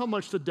 That's how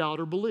much the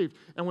doubter believed.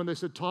 And when they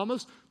said,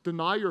 Thomas,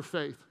 deny your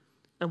faith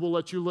and we'll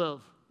let you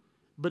live.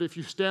 But if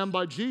you stand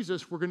by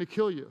Jesus, we're going to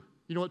kill you.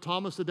 You know what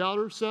Thomas the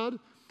doubter said?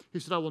 He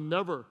said, I will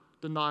never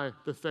deny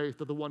the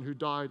faith of the one who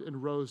died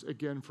and rose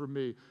again for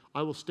me.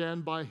 I will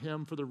stand by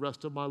him for the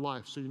rest of my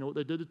life. So you know what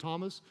they did to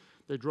Thomas?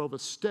 They drove a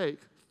stake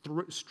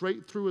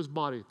straight through his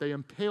body. They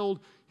impaled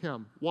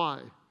him. Why?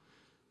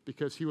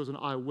 Because he was an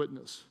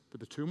eyewitness that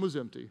the tomb was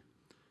empty,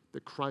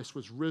 that Christ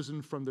was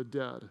risen from the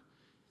dead.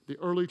 The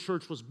early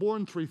church was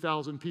born,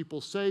 3,000 people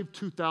saved.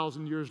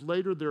 2,000 years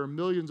later, there are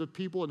millions of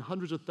people and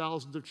hundreds of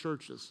thousands of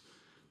churches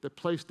that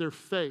place their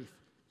faith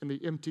in the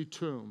empty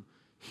tomb.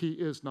 He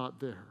is not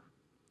there.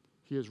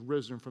 He is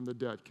risen from the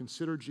dead.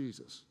 Consider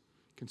Jesus.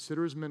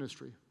 Consider his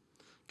ministry.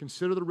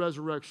 Consider the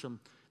resurrection.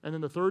 And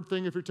then the third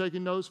thing, if you're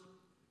taking notes,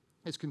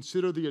 is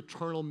consider the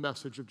eternal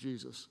message of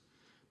Jesus.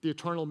 The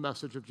eternal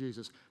message of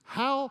Jesus.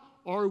 How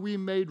are we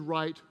made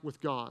right with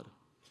God?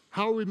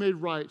 How are we made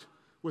right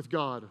with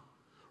God?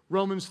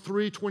 Romans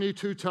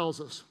 3:22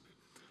 tells us,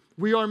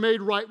 we are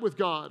made right with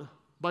God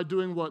by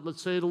doing what?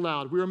 Let's say it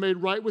aloud. We are made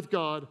right with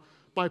God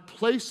by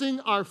placing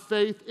our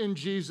faith in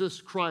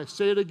Jesus Christ.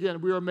 Say it again.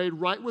 We are made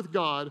right with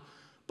God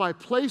by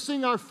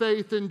placing our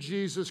faith in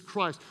Jesus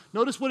Christ.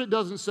 Notice what it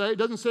doesn't say. It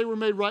doesn't say we're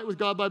made right with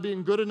God by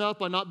being good enough,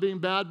 by not being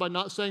bad, by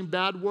not saying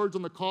bad words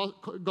on the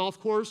golf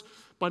course,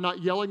 by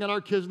not yelling at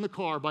our kids in the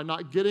car, by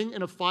not getting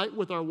in a fight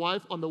with our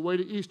wife on the way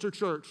to Easter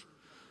church.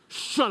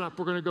 Shut up,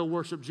 we're going to go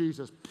worship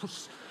Jesus.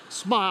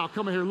 Smile,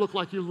 come in here, look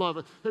like you love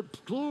it. Hey,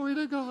 glory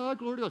to God,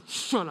 glory to God.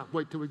 Shut up,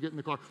 wait till we get in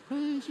the car.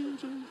 Praise you,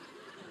 Jesus.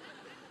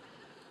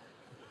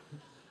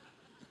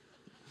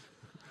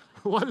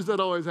 Why does that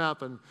always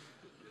happen?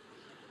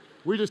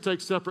 We just take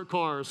separate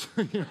cars.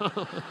 You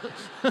know?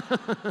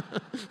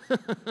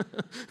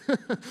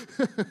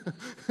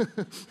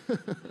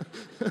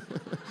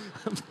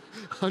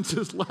 I'm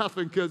just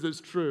laughing because it's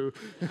true.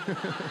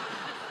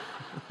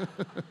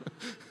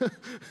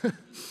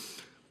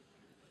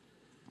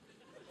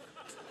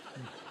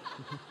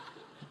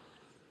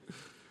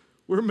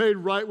 We're made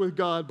right with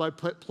God by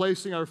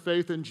placing our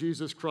faith in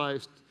Jesus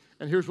Christ.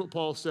 And here's what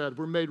Paul said.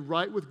 We're made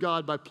right with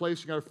God by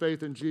placing our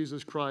faith in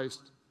Jesus Christ.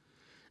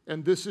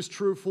 And this is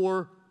true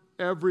for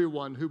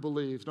everyone who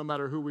believes, no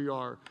matter who we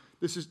are.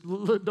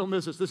 Don't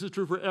miss this. This is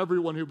true for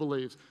everyone who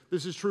believes.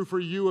 This is true for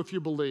you if you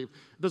believe.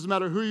 It doesn't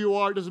matter who you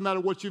are. It doesn't matter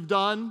what you've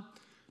done.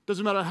 It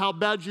doesn't matter how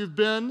bad you've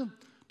been.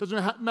 It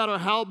doesn't matter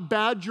how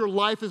bad your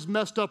life is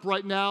messed up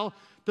right now.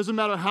 Doesn't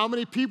matter how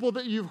many people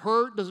that you've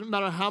hurt. Doesn't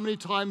matter how many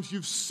times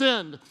you've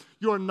sinned.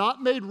 You are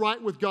not made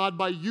right with God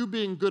by you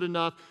being good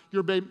enough.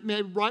 You're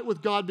made right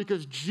with God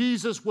because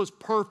Jesus was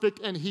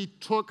perfect and he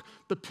took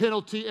the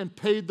penalty and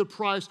paid the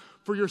price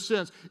for your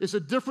sins. It's a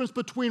difference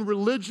between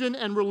religion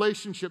and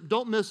relationship.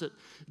 Don't miss it.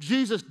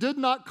 Jesus did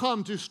not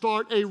come to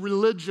start a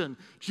religion.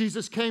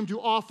 Jesus came to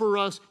offer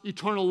us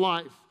eternal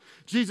life.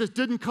 Jesus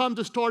didn't come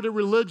to start a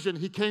religion.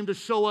 He came to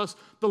show us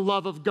the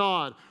love of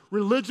God.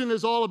 Religion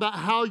is all about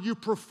how you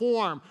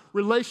perform.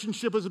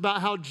 Relationship is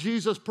about how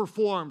Jesus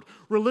performed.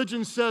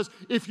 Religion says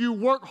if you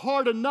work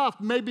hard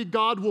enough, maybe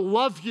God will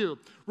love you.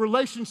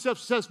 Relationship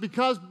says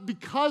because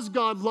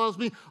God loves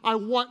me, I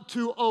want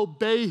to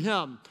obey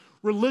him.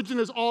 Religion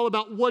is all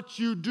about what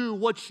you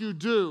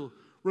do.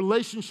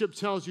 Relationship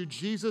tells you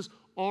Jesus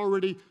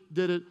already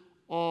did it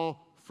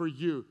all for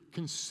you.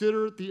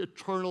 Consider the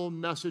eternal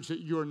message that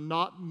you are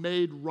not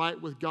made right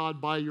with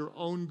God by your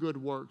own good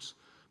works,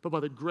 but by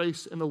the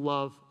grace and the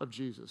love of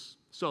Jesus.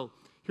 So,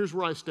 here's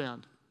where I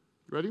stand.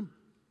 You ready?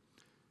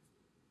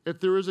 If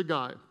there is a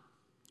guy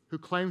who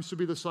claims to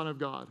be the Son of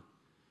God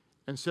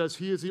and says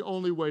he is the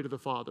only way to the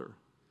Father,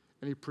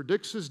 and he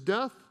predicts his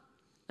death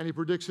and he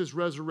predicts his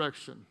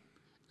resurrection,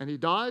 and he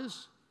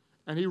dies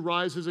and he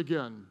rises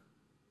again,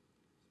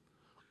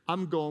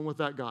 I'm going with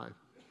that guy.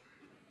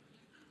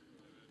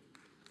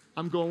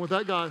 I'm going with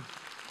that guy.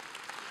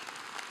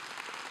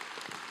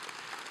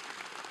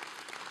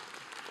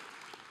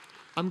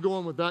 I'm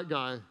going with that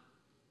guy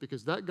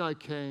because that guy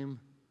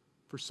came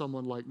for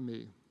someone like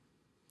me,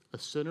 a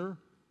sinner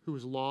who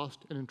was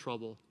lost and in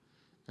trouble.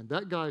 And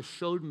that guy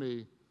showed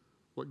me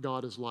what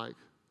God is like,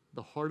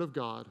 the heart of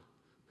God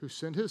who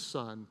sent his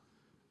son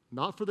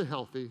not for the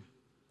healthy,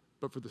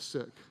 but for the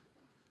sick,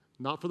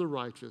 not for the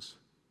righteous,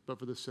 but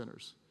for the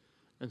sinners.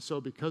 And so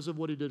because of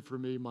what he did for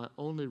me, my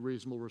only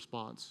reasonable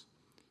response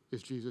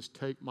is, Jesus,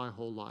 take my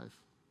whole life.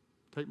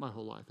 Take my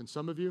whole life. And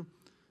some of you,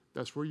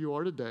 that's where you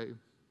are today.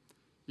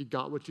 You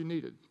got what you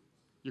needed.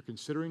 You're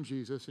considering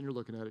Jesus and you're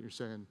looking at it and you're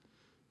saying,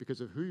 because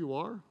of who you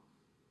are,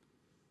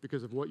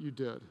 because of what you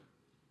did,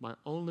 my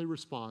only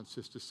response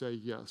is to say,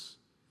 yes,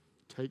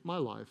 take my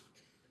life.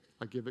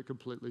 I give it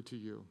completely to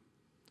you.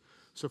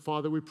 So,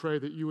 Father, we pray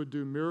that you would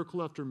do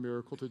miracle after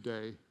miracle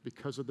today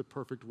because of the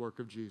perfect work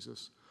of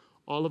Jesus.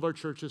 All of our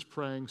church is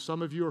praying.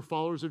 Some of you are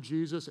followers of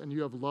Jesus and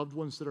you have loved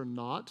ones that are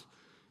not,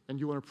 and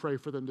you want to pray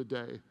for them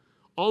today.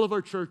 All of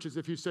our churches,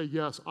 if you say,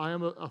 yes, I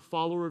am a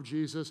follower of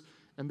Jesus,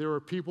 and there are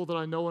people that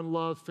I know and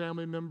love,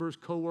 family members,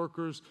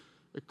 coworkers,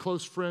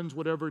 close friends,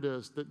 whatever it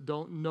is, that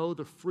don't know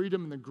the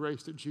freedom and the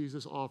grace that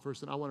Jesus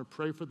offers, and I want to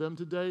pray for them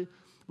today.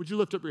 Would you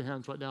lift up your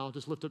hands right now?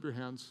 Just lift up your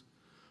hands.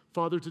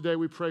 Father, today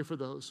we pray for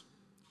those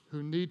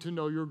who need to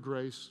know your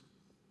grace.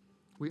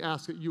 We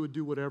ask that you would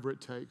do whatever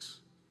it takes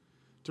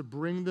to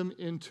bring them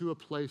into a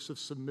place of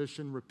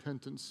submission,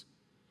 repentance,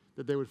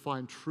 that they would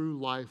find true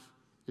life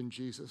in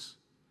Jesus.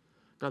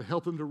 God,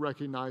 help them to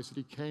recognize that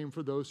he came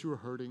for those who are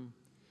hurting.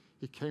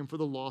 He came for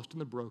the lost and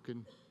the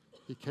broken.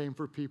 He came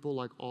for people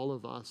like all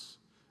of us,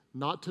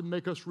 not to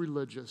make us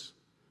religious,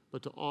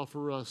 but to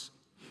offer us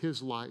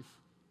his life,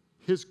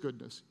 his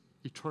goodness,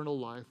 eternal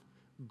life,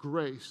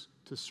 grace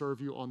to serve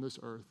you on this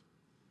earth.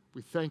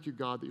 We thank you,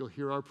 God, that you'll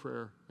hear our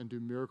prayer and do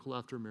miracle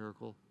after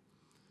miracle.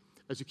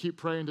 As you keep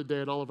praying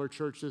today at all of our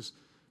churches,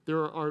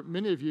 there are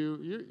many of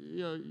you,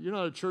 you're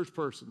not a church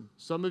person.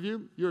 Some of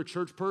you, you're a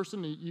church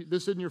person.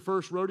 This isn't your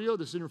first rodeo.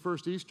 This isn't your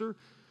first Easter.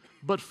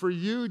 But for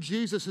you,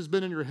 Jesus has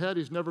been in your head.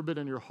 He's never been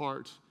in your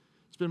heart.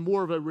 It's been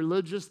more of a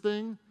religious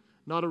thing,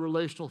 not a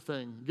relational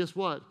thing. Guess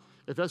what?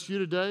 If that's you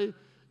today,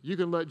 you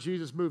can let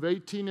Jesus move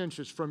 18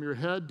 inches from your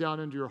head down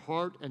into your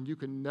heart, and you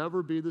can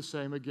never be the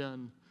same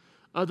again.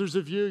 Others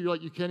of you, you're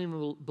like, you can't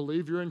even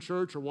believe you're in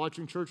church or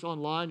watching church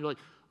online. You're like,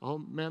 oh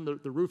man,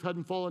 the roof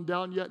hadn't fallen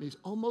down yet, and he's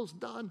almost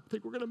done. I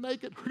think we're going to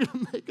make it. We're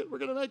going to make it. We're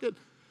going to make it.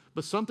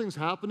 But something's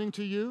happening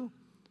to you.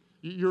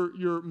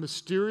 You're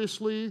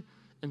mysteriously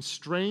and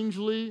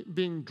strangely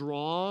being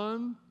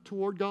drawn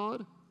toward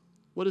God.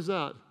 What is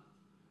that?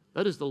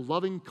 That is the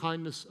loving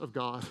kindness of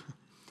God.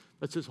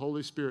 That's his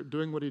Holy Spirit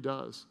doing what he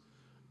does.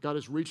 God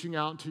is reaching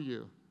out to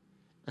you,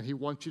 and he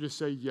wants you to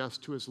say yes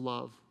to his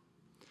love.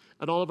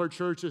 At all of our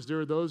churches, there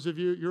are those of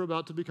you, you're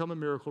about to become a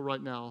miracle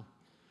right now.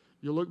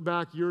 You'll look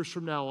back years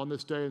from now on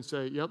this day and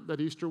say, yep, that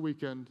Easter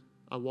weekend,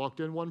 I walked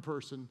in one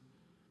person,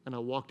 and I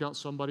walked out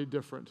somebody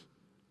different.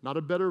 Not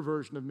a better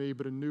version of me,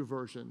 but a new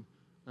version,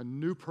 a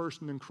new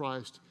person in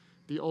Christ.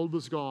 The old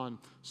was gone.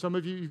 Some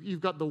of you,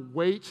 you've got the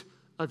weight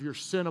of your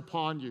sin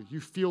upon you. You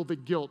feel the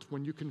guilt.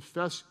 When you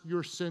confess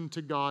your sin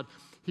to God,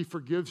 he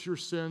forgives your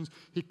sins.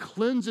 He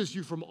cleanses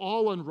you from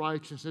all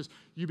unrighteousness.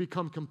 You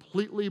become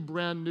completely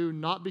brand new,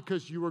 not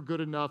because you were good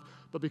enough,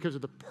 but because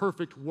of the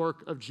perfect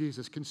work of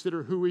Jesus.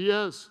 Consider who he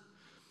is.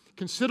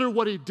 Consider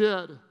what he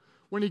did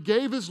when he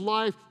gave his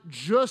life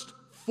just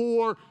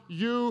for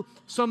you.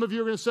 Some of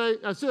you are going to say,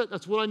 that's it.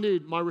 That's what I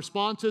need. My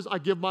response is, I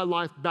give my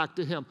life back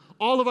to him.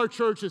 All of our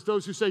churches,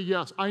 those who say,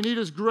 yes, I need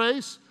his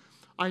grace.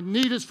 I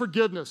need his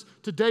forgiveness.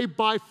 Today,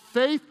 by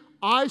faith,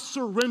 I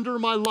surrender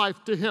my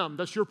life to him.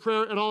 That's your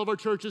prayer at all of our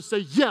churches. Say,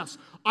 yes,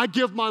 I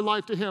give my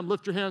life to him.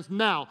 Lift your hands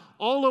now,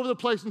 all over the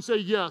place, and say,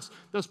 yes.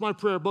 That's my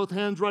prayer. Both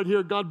hands right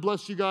here. God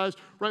bless you guys.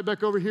 Right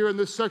back over here in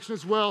this section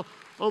as well.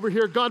 Over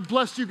here. God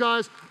bless you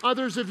guys.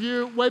 Others of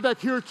you, way back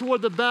here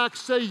toward the back,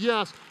 say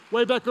yes.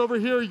 Way back over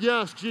here,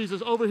 yes,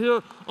 Jesus. Over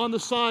here on the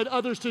side,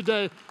 others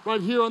today.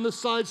 Right here on the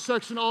side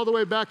section, all the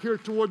way back here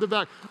toward the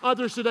back.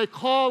 Others today,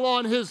 call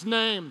on his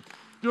name.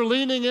 You're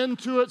leaning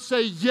into it,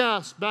 say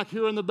yes. Back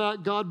here in the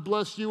back, God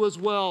bless you as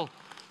well.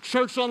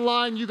 Church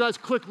Online, you guys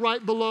click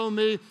right below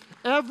me.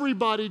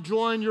 Everybody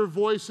join your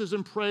voices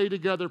and pray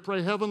together.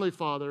 Pray, Heavenly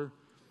Father,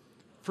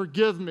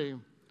 forgive me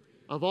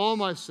of all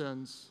my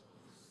sins.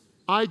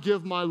 I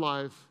give my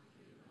life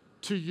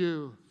to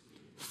you.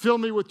 Fill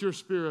me with your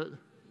Spirit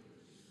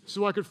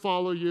so I could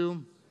follow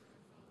you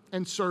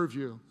and serve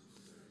you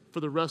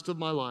for the rest of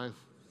my life.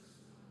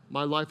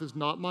 My life is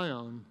not my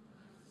own.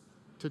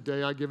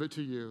 Today I give it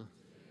to you.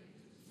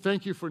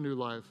 Thank you for new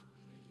life.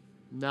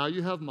 Now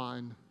you have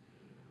mine.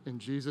 In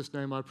Jesus'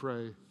 name I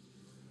pray.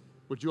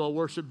 Would you all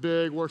worship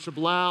big, worship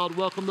loud,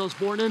 welcome those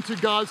born into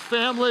God's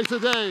family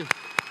today.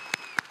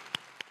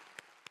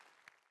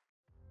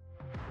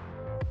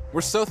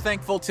 We're so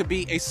thankful to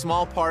be a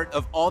small part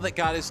of all that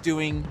God is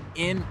doing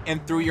in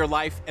and through your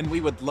life, and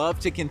we would love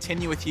to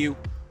continue with you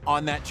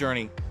on that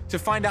journey. To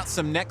find out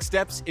some next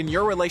steps in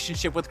your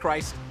relationship with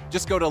Christ,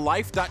 just go to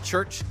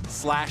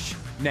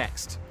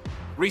life.church/next.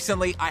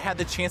 Recently, I had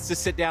the chance to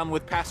sit down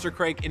with Pastor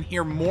Craig and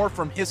hear more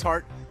from his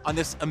heart on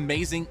this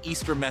amazing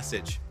Easter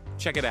message.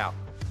 Check it out.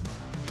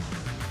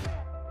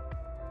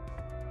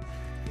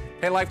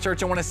 Hey, Life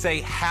Church, I want to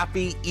say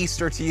happy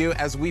Easter to you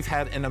as we've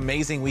had an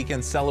amazing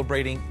weekend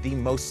celebrating the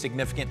most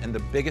significant and the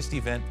biggest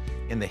event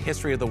in the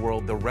history of the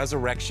world, the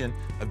resurrection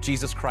of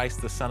Jesus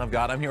Christ, the Son of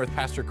God. I'm here with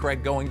Pastor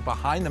Craig going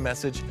behind the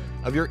message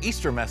of your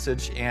Easter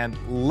message and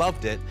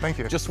loved it. Thank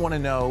you. Just want to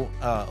know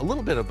a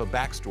little bit of a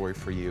backstory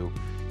for you.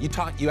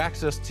 You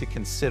asked us to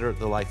consider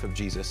the life of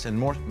Jesus and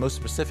most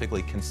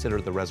specifically consider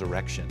the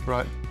resurrection.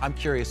 Right. I'm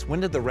curious,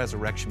 when did the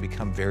resurrection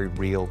become very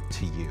real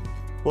to you?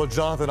 Well,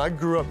 Jonathan, I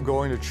grew up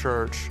going to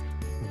church,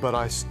 but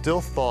I still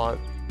thought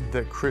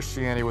that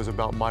Christianity was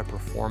about my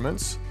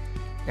performance.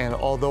 And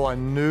although I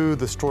knew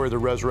the story of the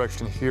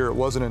resurrection here, it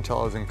wasn't until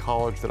I was in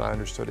college that I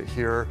understood it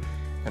here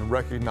and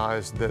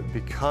recognized that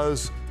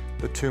because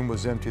the tomb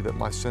was empty, that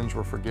my sins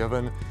were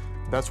forgiven.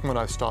 That's when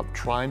I stopped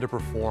trying to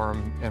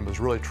perform and was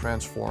really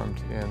transformed.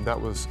 And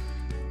that was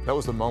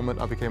the moment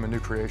I became a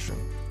new creation.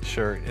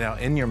 Sure. Now,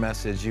 in your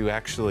message, you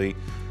actually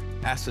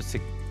asked us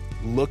to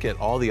look at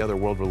all the other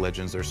world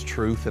religions. There's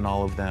truth in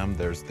all of them.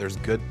 There's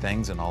good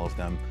things in all of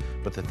them.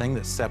 But the thing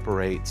that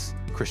separates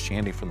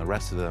Christianity from the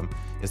rest of them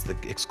is the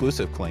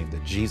exclusive claim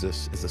that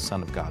Jesus is the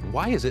Son of God.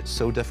 Why is it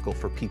so difficult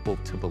for people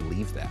to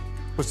believe that?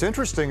 What's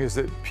interesting is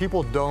that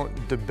people don't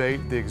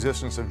debate the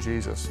existence of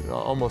Jesus.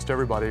 Almost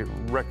everybody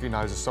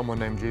recognizes someone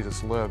named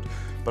Jesus lived.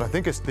 But I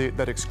think it's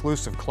that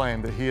exclusive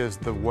claim that he is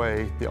the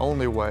way, the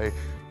only way,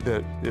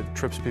 that it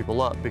trips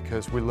people up,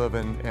 because we live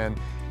in an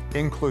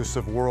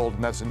inclusive world,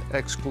 and that's an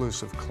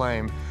exclusive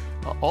claim.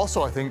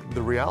 Also, I think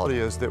the reality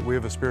is that we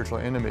have a spiritual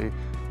enemy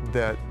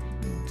that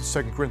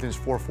 2 Corinthians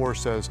 4:4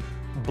 says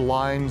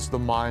blinds the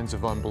minds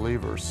of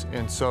unbelievers.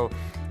 And so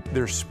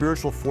there's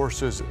spiritual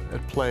forces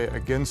at play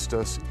against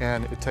us,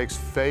 and it takes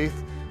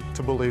faith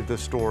to believe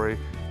this story,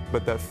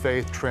 but that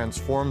faith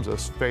transforms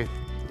us, faith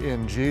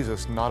in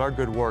Jesus, not our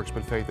good works,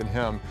 but faith in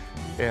him.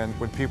 And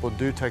when people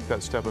do take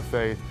that step of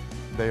faith,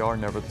 they are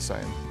never the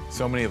same.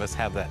 So many of us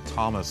have that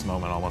Thomas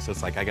moment almost.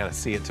 It's like, I got to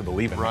see it to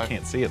believe it. Right. I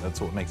can't see it.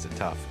 That's what makes it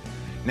tough.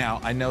 Now,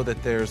 I know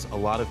that there's a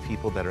lot of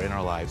people that are in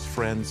our lives,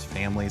 friends,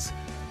 families,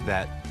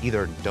 that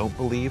either don't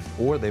believe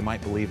or they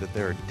might believe that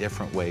there are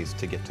different ways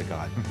to get to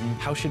God. Mm-hmm.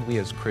 How should we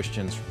as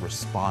Christians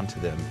respond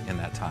to them in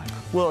that time?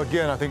 Well,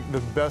 again, I think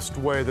the best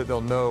way that they'll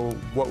know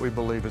what we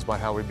believe is by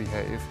how we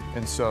behave.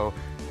 And so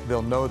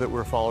they'll know that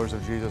we're followers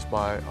of Jesus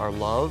by our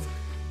love.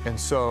 And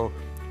so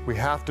we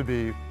have to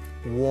be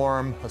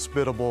warm,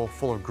 hospitable,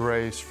 full of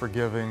grace,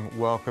 forgiving,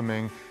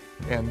 welcoming,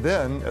 and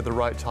then at the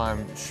right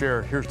time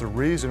share, here's the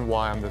reason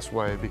why I'm this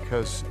way,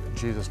 because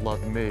Jesus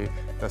loved me.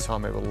 That's how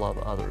I'm able to love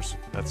others.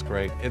 That's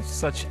great. It's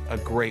such a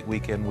great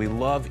weekend. We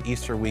love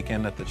Easter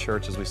weekend at the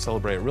church as we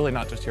celebrate it, really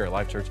not just here at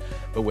Life.Church,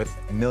 but with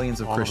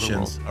millions of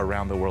Christians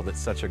around the world.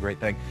 It's such a great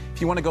thing. If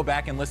you want to go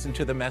back and listen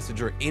to the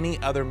message or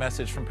any other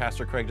message from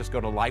Pastor Craig, just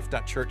go to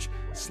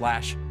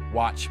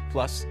life.church/watch.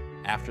 Plus,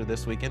 after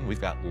this weekend,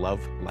 we've got Love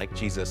Like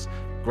Jesus.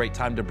 Great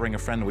time to bring a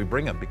friend, and we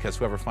bring them because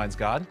whoever finds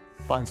God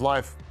finds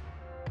life.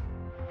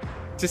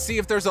 To see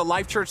if there's a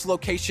Life Church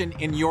location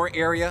in your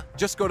area,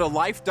 just go to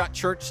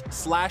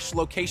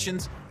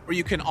life.church/locations, or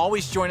you can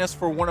always join us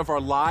for one of our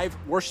live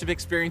worship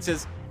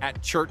experiences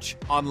at Church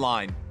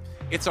Online.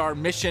 It's our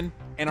mission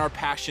and our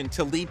passion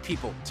to lead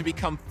people to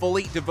become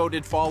fully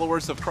devoted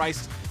followers of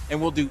Christ,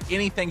 and we'll do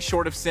anything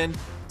short of sin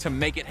to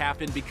make it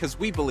happen, because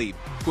we believe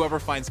whoever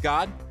finds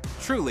God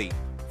truly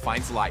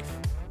finds life.